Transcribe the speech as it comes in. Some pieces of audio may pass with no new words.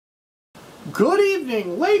Good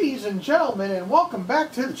evening, ladies and gentlemen, and welcome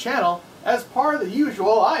back to the channel. As part of the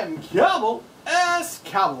usual, I am Cowboy S.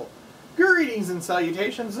 Cowboy. Greetings and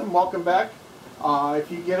salutations, and welcome back.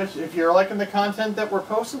 If you're liking the content that we're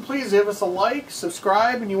posting, please give us a like,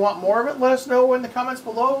 subscribe, and you want more of it, let us know in the comments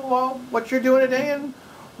below what you're doing today and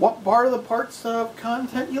what part of the parts of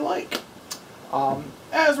content you like.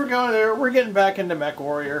 As we're going there, we're getting back into Mech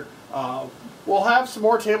Warrior. We'll have some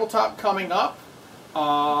more tabletop coming up.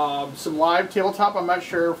 Some live tabletop. I'm not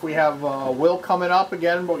sure if we have Will coming up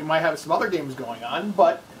again, but we might have some other games going on.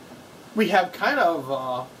 But we have kind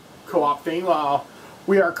of co-op thing.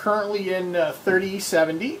 We are currently in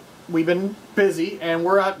 3070. We've been busy, and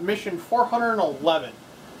we're at mission 411.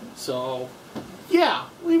 So, yeah,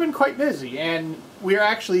 we've been quite busy, and we are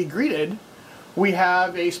actually greeted. We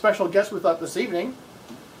have a special guest with us this evening,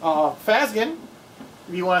 Phasgon.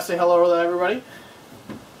 If you want to say hello to everybody.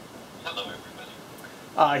 Hello,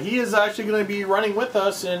 everybody. He is actually going to be running with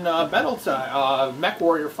us in Mech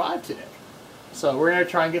Warrior 5 today. So we're going to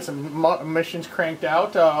try and get some missions cranked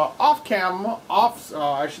out. On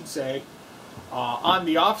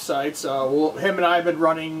the off sites. Him and I have been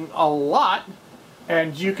running a lot.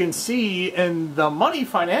 And you can see in the money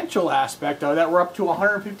financial aspect that we're up to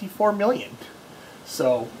 154 million.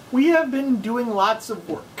 So we have been doing lots of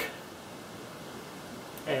work.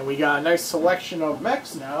 And we got a nice selection of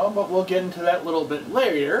mechs now, but we'll get into that a little bit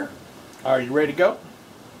later. Are you ready to go?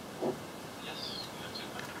 Yes.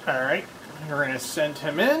 Alright, we're going to send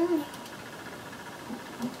him in.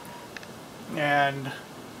 And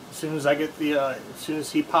as soon as as soon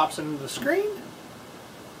as he pops into the screen.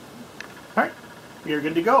 Alright, we are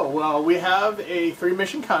good to go. Well, we have a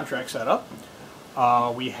 3-mission contract set up.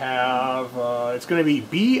 It's going to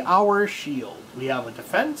be our shield. We have a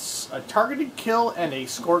defense, a targeted kill, and a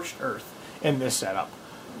scorched earth in this setup.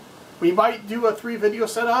 We might do a 3-video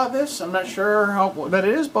set out of this. I'm not sure how that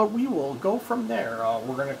is, but we will go from there.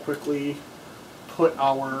 We're going to quickly put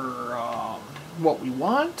our what we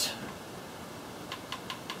want.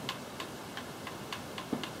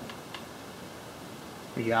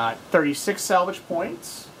 We got 36 salvage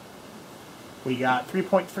points. We got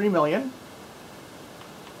 3.3 million.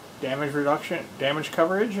 Damage reduction, damage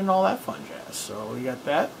coverage, and all that fun jazz. So we got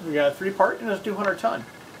that. We got a 3-part and it's 200 ton.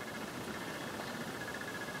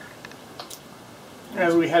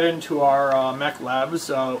 As we head into our mech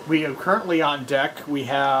labs, we are currently on deck. We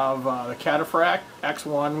have the Cataphract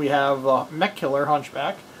X1, we have Mech Killer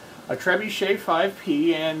Hunchback, a Trebuchet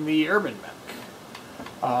 5P, and the Urban Mech.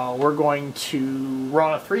 We're going to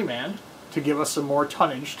run a 3-man to give us some more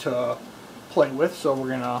tonnage to play with. So we're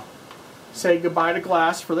going to say goodbye to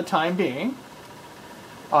glass for the time being.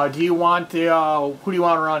 Do you want the, who do you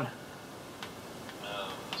want to run?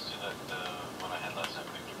 Let's do that one I had last time,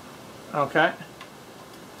 Victor. Okay.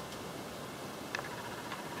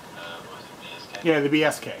 Was it BSK? Yeah, the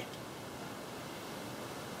BSK.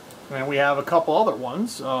 And we have a couple other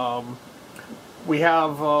ones. We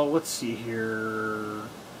have, let's see here.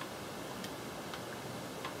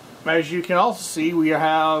 As you can also see, we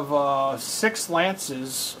have 6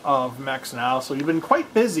 lances of mechs now, so we've been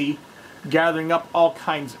quite busy gathering up all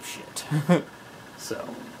kinds of shit. So,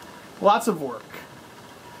 lots of work.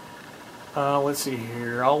 Let's see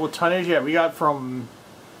here. All the tonnage, yeah, we got from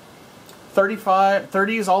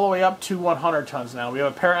 30s all the way up to 100 tons now. We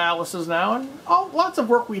have a pair of atlases now, and lots of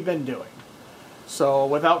work we've been doing. So,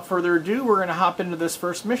 without further ado, we're going to hop into this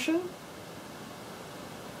first mission.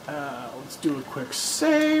 Let's do a quick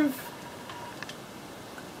save.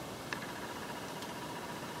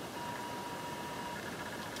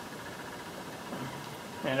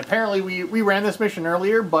 And apparently we ran this mission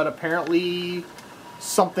earlier, but apparently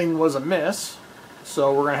something was amiss.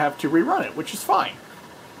 So we're going to have to rerun it, which is fine.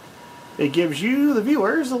 It gives you, the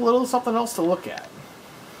viewers, a little something else to look at.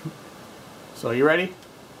 So you ready?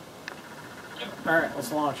 Yep. Alright,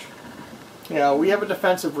 let's launch. Yeah, we have a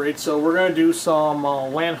defensive raid, so we're going to do some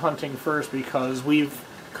land hunting first because we've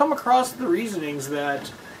come across the reasonings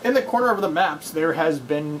that in the corner of the maps there has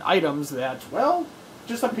been items that, well,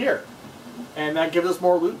 just appear. And that gives us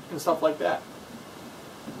more loot and stuff like that.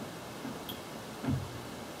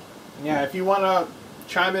 Yeah, if you want to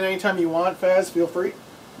chime in anytime you want, Faz, feel free.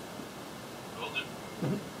 Will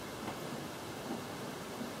do.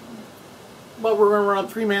 But we're going to run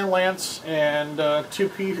 3-man lance and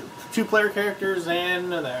 2-player characters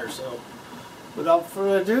and there. So, without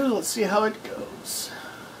further ado, let's see how it goes.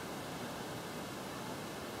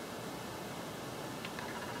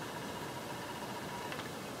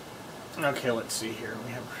 Okay, let's see here.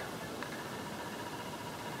 We have.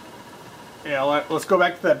 Yeah, let's go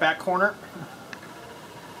back to that back corner.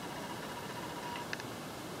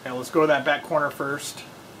 And let's go to that back corner first.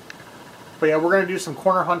 But yeah, we're going to do some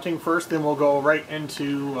corner hunting first, then we'll go right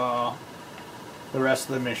into the rest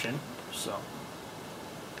of the mission. So.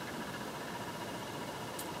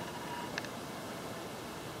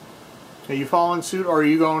 Are you following suit, or are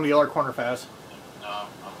you going to the other corner, Phaz? No,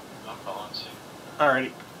 I'm following suit. Alrighty.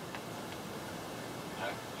 If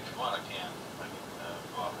you want, I can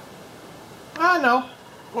go off. No.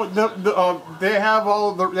 Well, they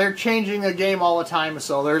have they're changing the game all the time,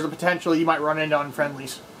 so there's a potential you might run into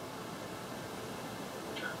unfriendlies.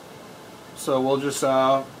 Sure. So we'll just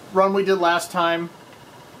run we did last time,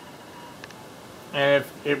 and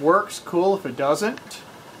if it works, cool. If it doesn't,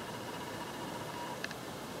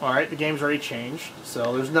 all right. The game's already changed,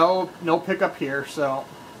 so there's no pickup here. So,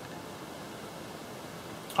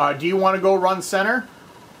 do you want to go run center?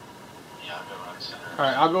 Yeah, I'll go run center. All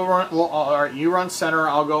right, I'll go run. Well, all right, you run center.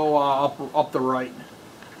 I'll go up the right,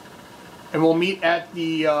 and we'll meet at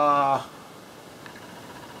the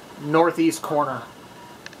northeast corner.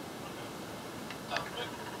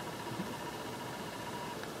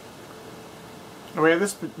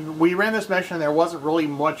 We ran this mission and there wasn't really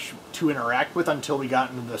much to interact with until we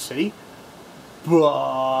got into the city.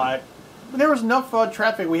 But there was enough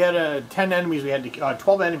traffic. We had 10 enemies. We had to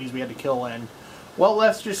 12 enemies we had to kill. And well,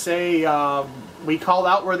 let's just say we called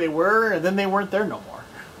out where they were, and then they weren't there no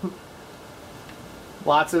more.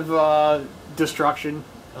 Lots of destruction,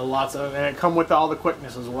 and it come with all the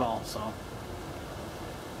quickness as well. So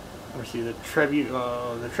let's see the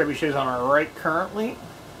trebuchet is on our right currently.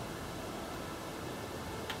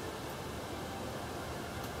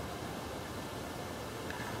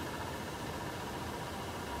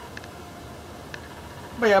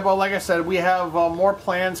 But yeah, but like I said, we have more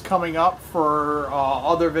plans coming up for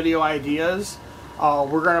other video ideas.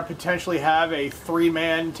 We're going to potentially have a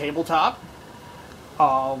 3-man tabletop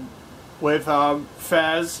with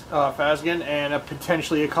Phasgon and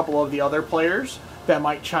potentially a couple of the other players that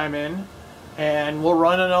might chime in. And we'll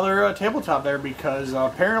run another tabletop there because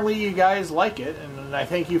apparently you guys like it, and I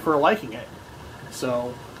thank you for liking it.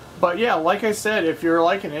 So... But yeah, like I said, if you're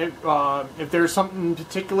liking it, if there's something in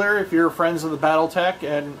particular, if you're friends of the Battletech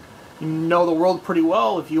and you know the world pretty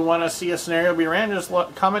well, if you want to see a scenario be ran, just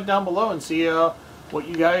comment down below and see what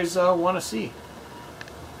you guys want to see.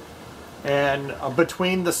 And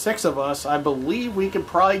between the 6 of us, I believe we could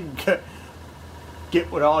probably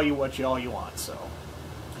get all you want. So,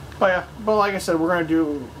 but yeah, but like I said, we're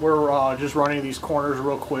just running these corners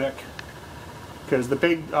real quick. Because the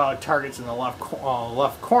big target's in the left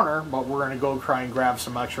corner, but we're going to go try and grab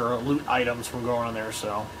some extra loot items from going on there.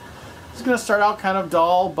 So it's going to start out kind of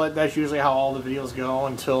dull, but that's usually how all the videos go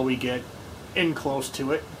until we get in close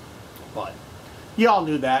to it. But y'all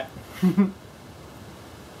knew that.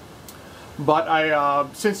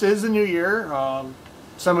 But since it is the new year,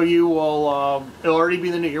 some of you will, it'll already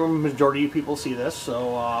be the new year when the majority of people see this.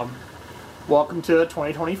 So welcome to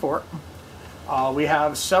 2024. We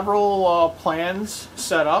have several plans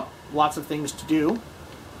set up, lots of things to do.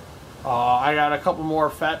 I got a couple more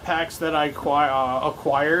fat packs that I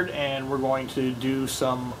acquired, and we're going to do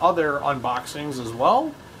some other unboxings as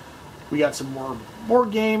well. We got some more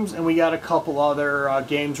board games, and we got a couple other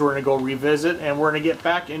games we're going to go revisit, and we're going to get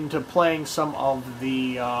back into playing some of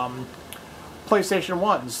the PlayStation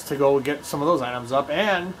 1s to go get some of those items up.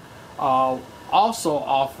 And also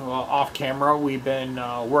off camera, we've been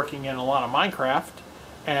working in a lot of Minecraft,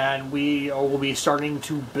 and we will be starting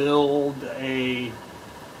to build a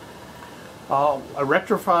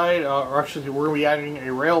rectified, or actually we're going to be adding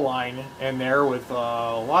a rail line in there with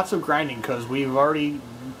lots of grinding, because we've already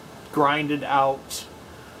grinded out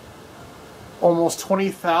almost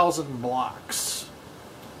 20,000 blocks.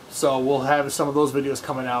 So we'll have some of those videos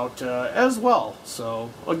coming out as well. So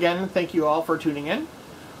again, thank you all for tuning in.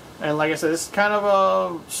 And like I said, it's kind of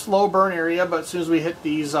a slow burn area, but as soon as we hit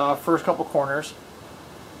these first couple corners,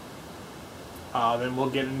 then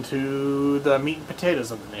we'll get into the meat and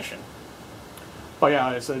potatoes of the mission. But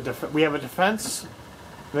yeah, we have a defense,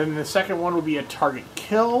 then the second one will be a target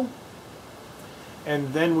kill,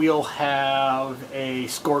 and then we'll have a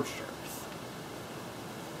scorched earth.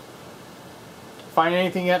 Find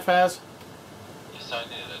anything yet, Phaz? Yes, I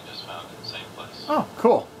did. I just found it in the same place. Oh,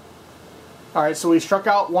 cool. Alright, so we struck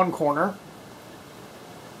out one corner.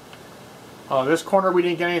 This corner we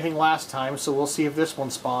didn't get anything last time, so we'll see if this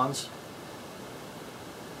one spawns.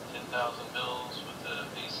 10,000 bills with the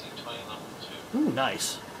AC 20 level 2. Ooh,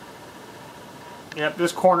 nice. Yep,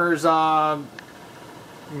 this corner's no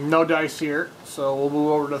dice here, so we'll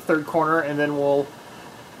move over to the third corner, and then we'll...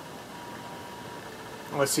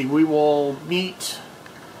 Let's see, we will meet...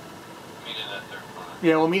 Meet in that third corner.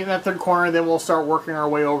 Yeah, we'll meet in that third corner, then we'll start working our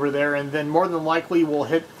way over there, and then more than likely we'll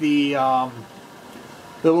hit the... then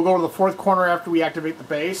we'll go to the fourth corner after we activate the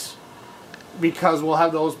base, because we'll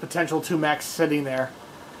have those potential 2 mechs sitting there.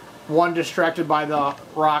 One distracted by the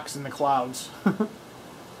rocks and the clouds.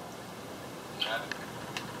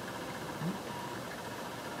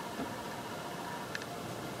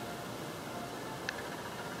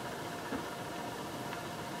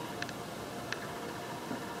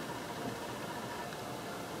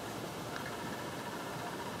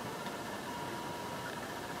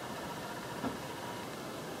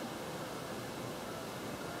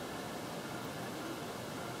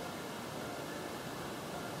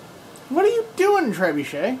 What are you doing,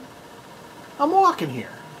 Trebuchet? I'm walking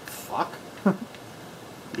here. Fuck.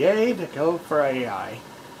 Yay to go for AI.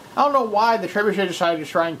 I don't know why the Trebuchet decided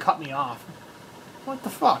to try and cut me off. What the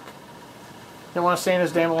fuck? Didn't want to stay in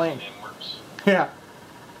his damn lane. Yeah.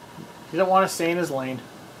 He didn't want to stay in his lane.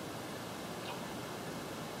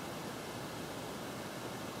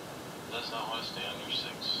 Does not want to stay on your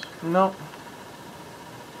 6. No.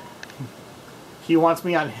 He wants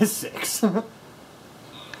me on his 6.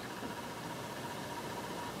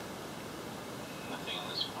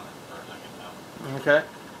 Okay.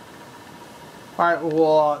 Alright,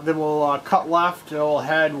 we'll cut left, we'll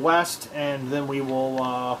head west, and then we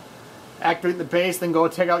will activate the base, then go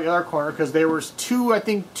take out the other corner, because there was I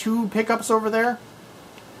think two pickups over there.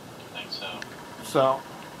 I think so. So.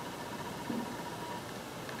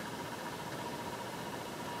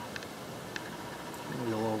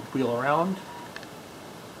 Maybe a little wheel around.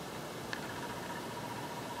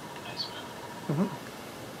 Nice move. Mm-hmm.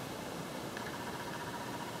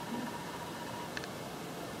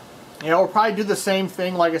 Yeah, we'll probably do the same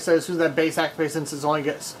thing. Like I said, as soon as that base activates, since it only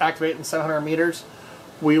gets activated in 700 meters,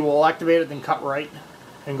 we will activate it, then cut right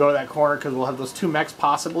and go to that corner, because we'll have those 2 mechs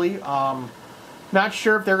possibly. Not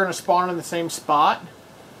sure if they're going to spawn in the same spot,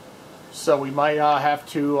 so we might have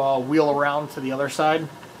to wheel around to the other side.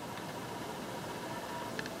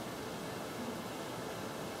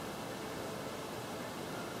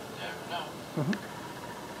 Never know. Mm-hmm.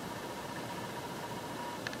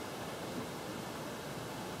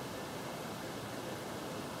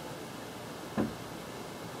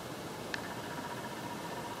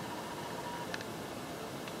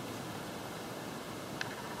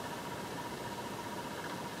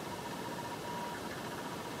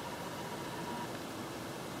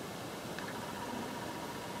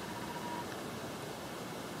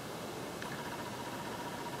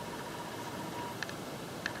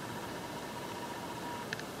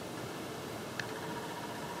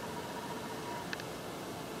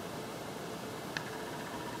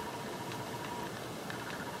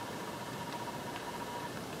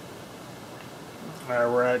 Alright,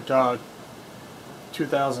 we're at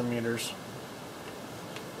 2,000 meters.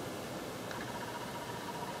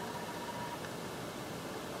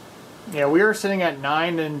 Yeah, we were sitting at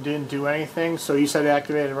 9 and didn't do anything, so you said it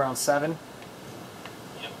activated around 7?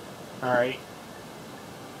 Yep. Alright.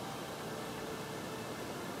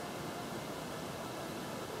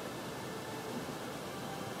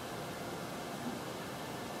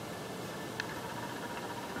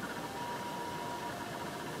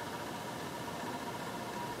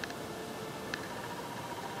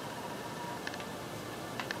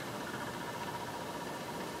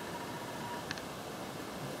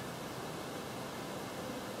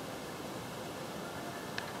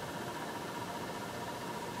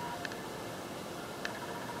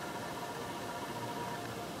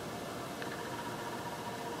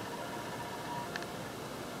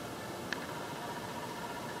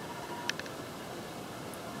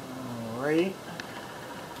 Alright.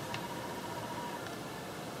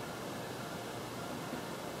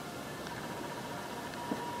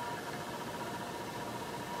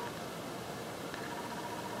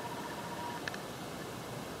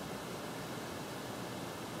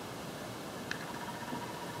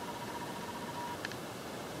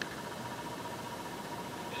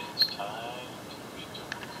 It's time to be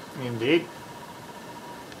doing. Indeed.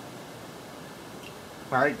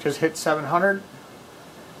 Alright, just hit 700.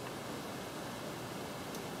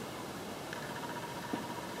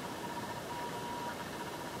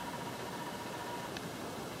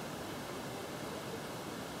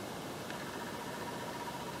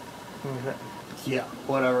 Okay. Yeah,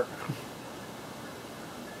 whatever.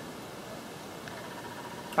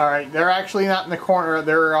 Alright, they're actually not in the corner.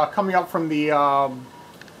 They're coming up from the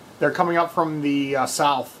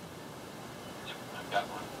south. Yep, I've got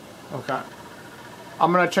one. Okay.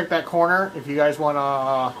 I'm gonna check that corner if you guys wanna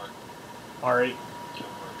alright. Go for it.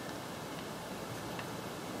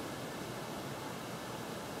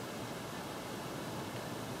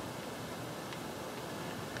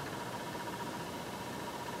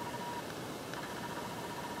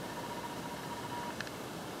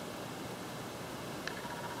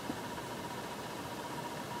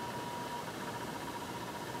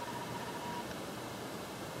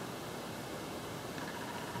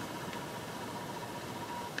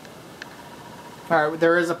 Alright,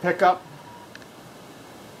 there is a pickup.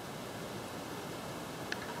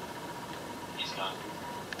 He's gone.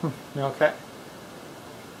 Okay.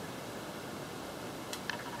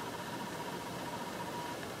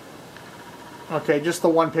 Okay, just the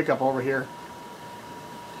one pickup over here.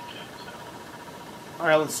 Okay, so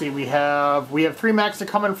Alright, let's see. We have 3 mechs that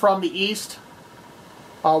are coming from the east.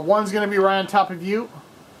 One's going to be right on top of you.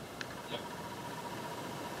 yep.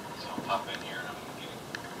 So I'll pop in here and I'm gonna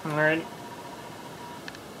get Alright.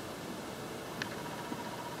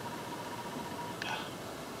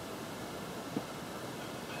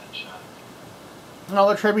 bad shot. Well,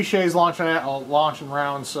 the trebuchet's launching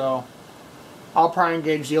rounds, so I'll probably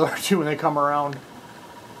engage the other 2 when they come around.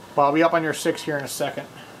 But I'll be up on your 6 here in a second.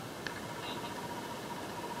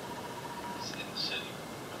 He's in the city.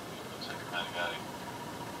 Looks like I might have got him.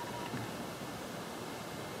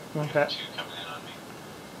 Okay. Got 2 coming in on me.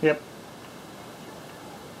 Yep.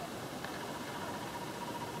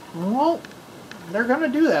 Well, they're gonna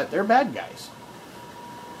do that. They're bad guys.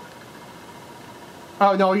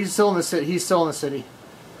 Oh no, he's still in the city. He's still in the city.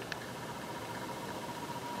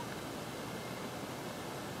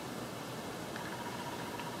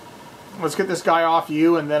 Let's get this guy off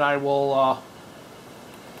you, and then I will.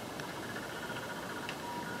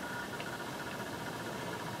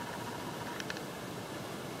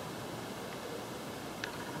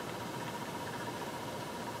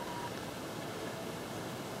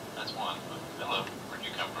 That's one. Hello. Where'd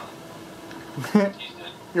you come from? He's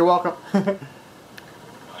dead. You're welcome. I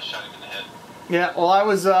shot him in the head. Yeah, well, I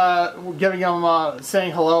was giving him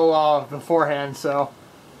saying hello beforehand, so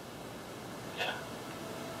Yeah.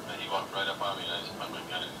 But he walked right up on me and I just put my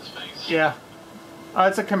gun in his face. yeah.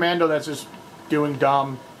 It's a commando that's just doing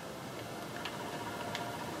dumb.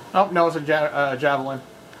 Oh no, it's a javelin.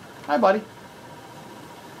 Hi, buddy.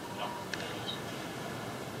 Oh, there he is.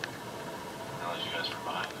 I realize you guys were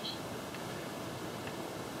behind us.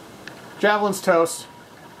 Javelin's toast.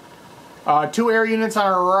 2 air units on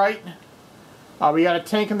our right. We got a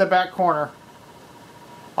tank in the back corner.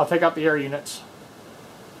 I'll take out the air units.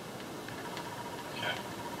 Okay.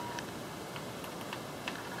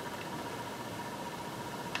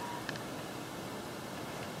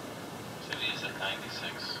 City is at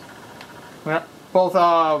 96. Yeah, both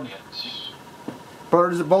Yeah.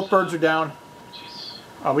 both birds are down.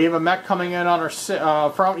 Jeez. We have a mech coming in on our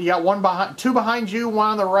front. You got 2 behind you, 1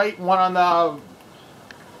 on the right, 1 on the.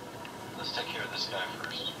 Let's take care of this guy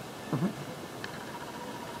first.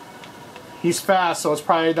 He's fast, so it's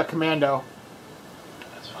probably the commando.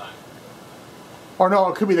 That's fine. Or no,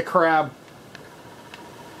 it could be the crab.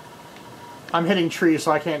 I'm hitting trees,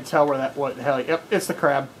 so I can't tell where that. What the hell? Yep, it's the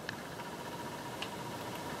crab.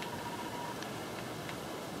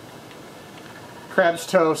 Crab's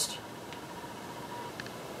toast.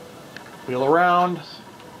 Wheel around.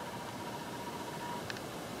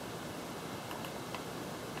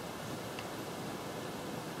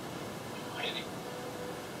 Hit him.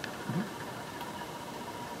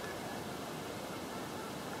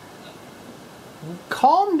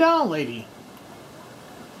 Calm down, lady.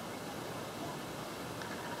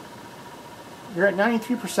 You're at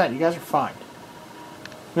 93%. You guys are fine.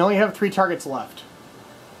 We only have 3 targets left.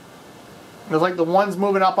 There's like the one's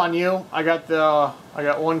moving up on you. I got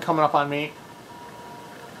 1 coming up on me.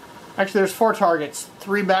 Actually, there's 4 targets.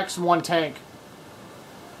 3 mechs and 1 tank.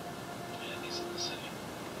 And he's in the city.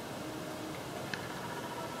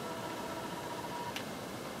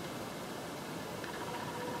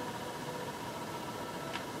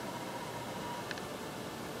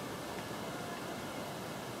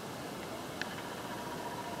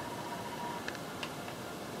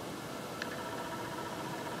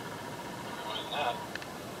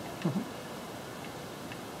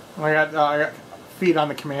 That. I got feet on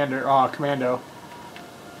the commando. 91%.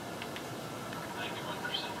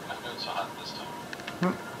 I'm doing so hot this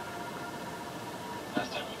time.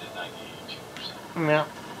 Last time we did 92%. Yeah.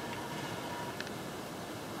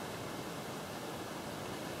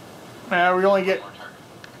 Yeah, we only get One more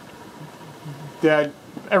target. dead.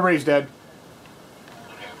 Everybody's dead.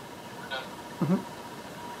 Okay, we're done.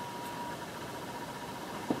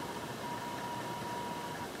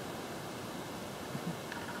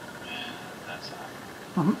 That's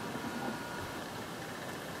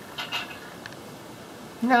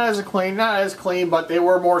Not as clean, but they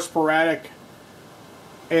were more sporadic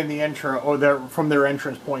in the intro, or from their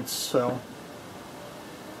entrance points. So,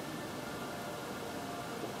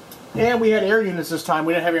 and we had air units this time.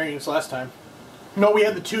 We didn't have air units last time. No, we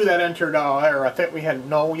had the 2 that entered. Or I think we had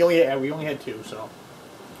no. We only had 2. So,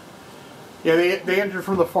 yeah, they entered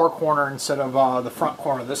from the far corner instead of the front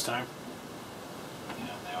corner this time.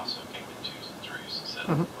 yeah, they also came in 2s and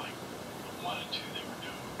like the 1 and 2 they were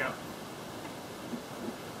doing. Yeah.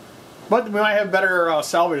 But we might have better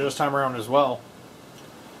salvage this time around as well.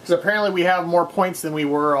 Because apparently we have more points than we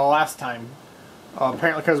were last time.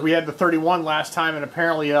 Apparently, because we had the 31 last time, and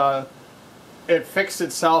apparently it fixed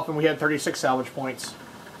itself, and we had 36 salvage points.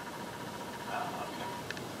 Okay.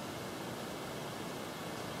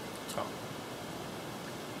 So.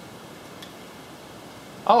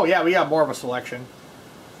 Oh yeah, we got more of a selection.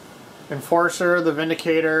 Enforcer, the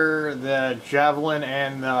Vindicator, the Javelin,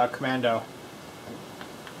 and the Commando.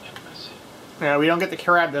 Yep, I see. Yeah, we don't get the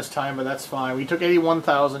Crab this time, but that's fine. We took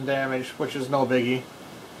 81,000 damage, which is no biggie.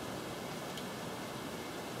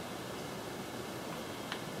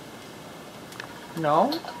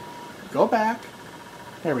 No, go back.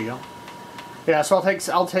 There we go. Yeah, so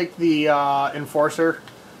I'll take the Enforcer,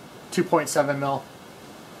 2.7 mil.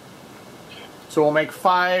 Okay. So we'll make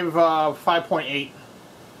 5.8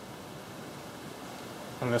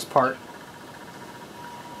 on this part.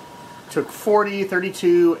 Took 40,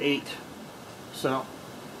 32, 8. So.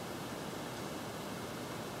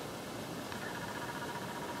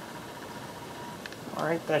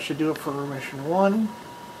 Alright, that should do it for mission 1.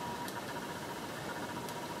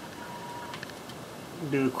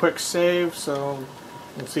 Do a quick save, so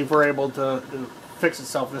we'll see if we're able to fix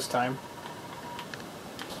itself this time.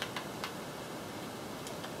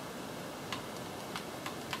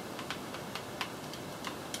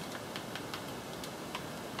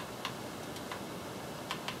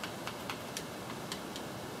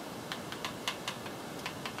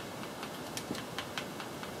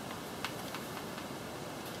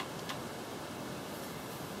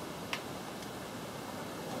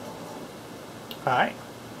 Alright.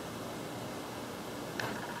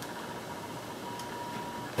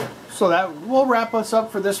 So that will wrap us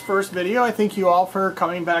up for this first video. I thank you all for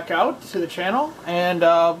coming back out to the channel. And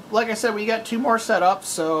like I said, we got 2 more set up,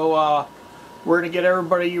 so we're going to get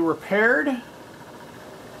everybody repaired. And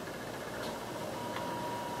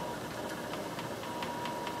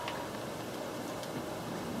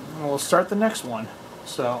we'll start the next one.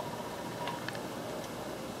 So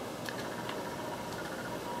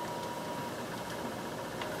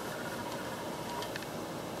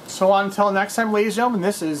until next time, ladies and gentlemen,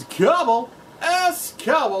 this is Cobble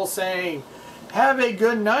saying, have a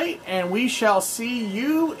good night, and we shall see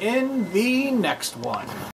you in the next one.